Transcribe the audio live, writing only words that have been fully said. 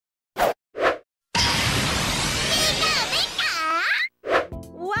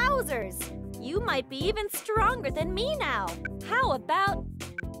Bowsers. You might be even stronger than me now. How about...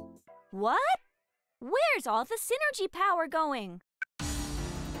 What? Where's all the synergy power going?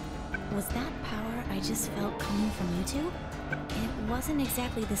 Was that power I just felt coming from Mewtwo? It wasn't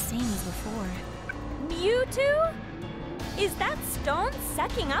exactly the same as before. Mewtwo? Is that stone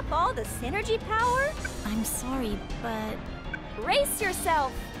sucking up all the synergy power? I'm sorry, but... Brace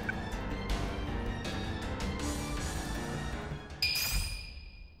yourself!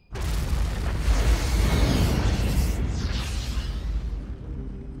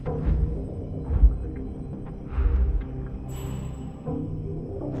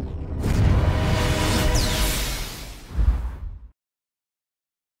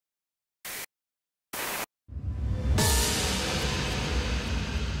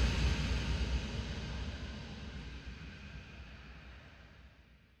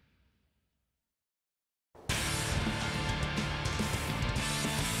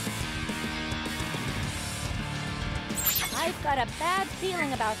 I've got a bad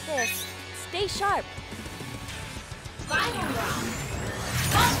feeling about this. Stay sharp. Final round.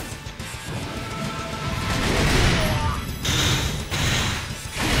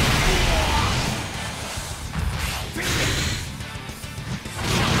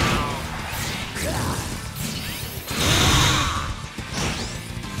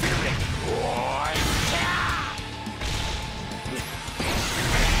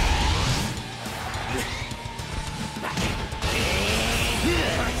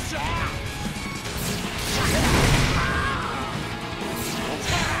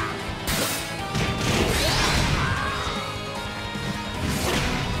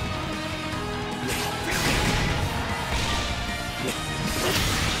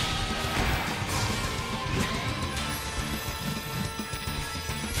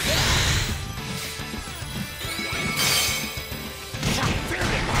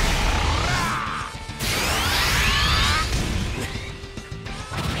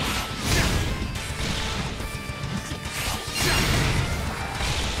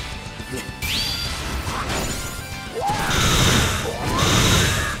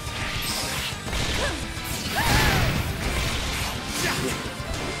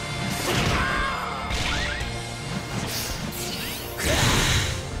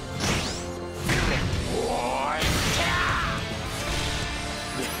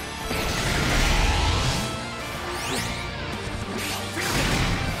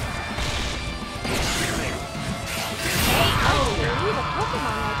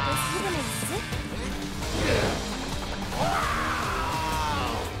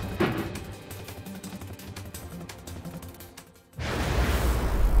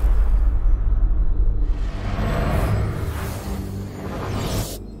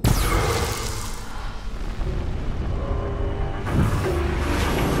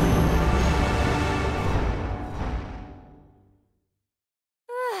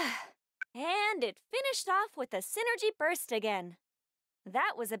 And it finished off with a synergy burst again.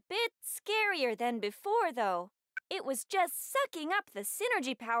 That was a bit scarier than before, though. It was just sucking up the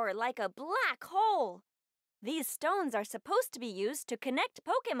synergy power like a black hole. These stones are supposed to be used to connect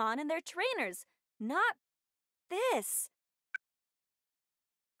Pokémon and their trainers, not this.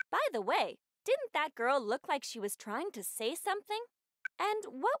 By the way, didn't that girl look like she was trying to say something? And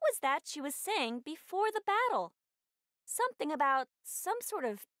what was that she was saying before the battle? Something about some sort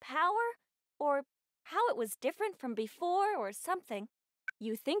of power? Or how it was different from before or something.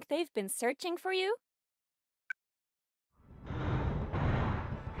 You think they've been searching for you?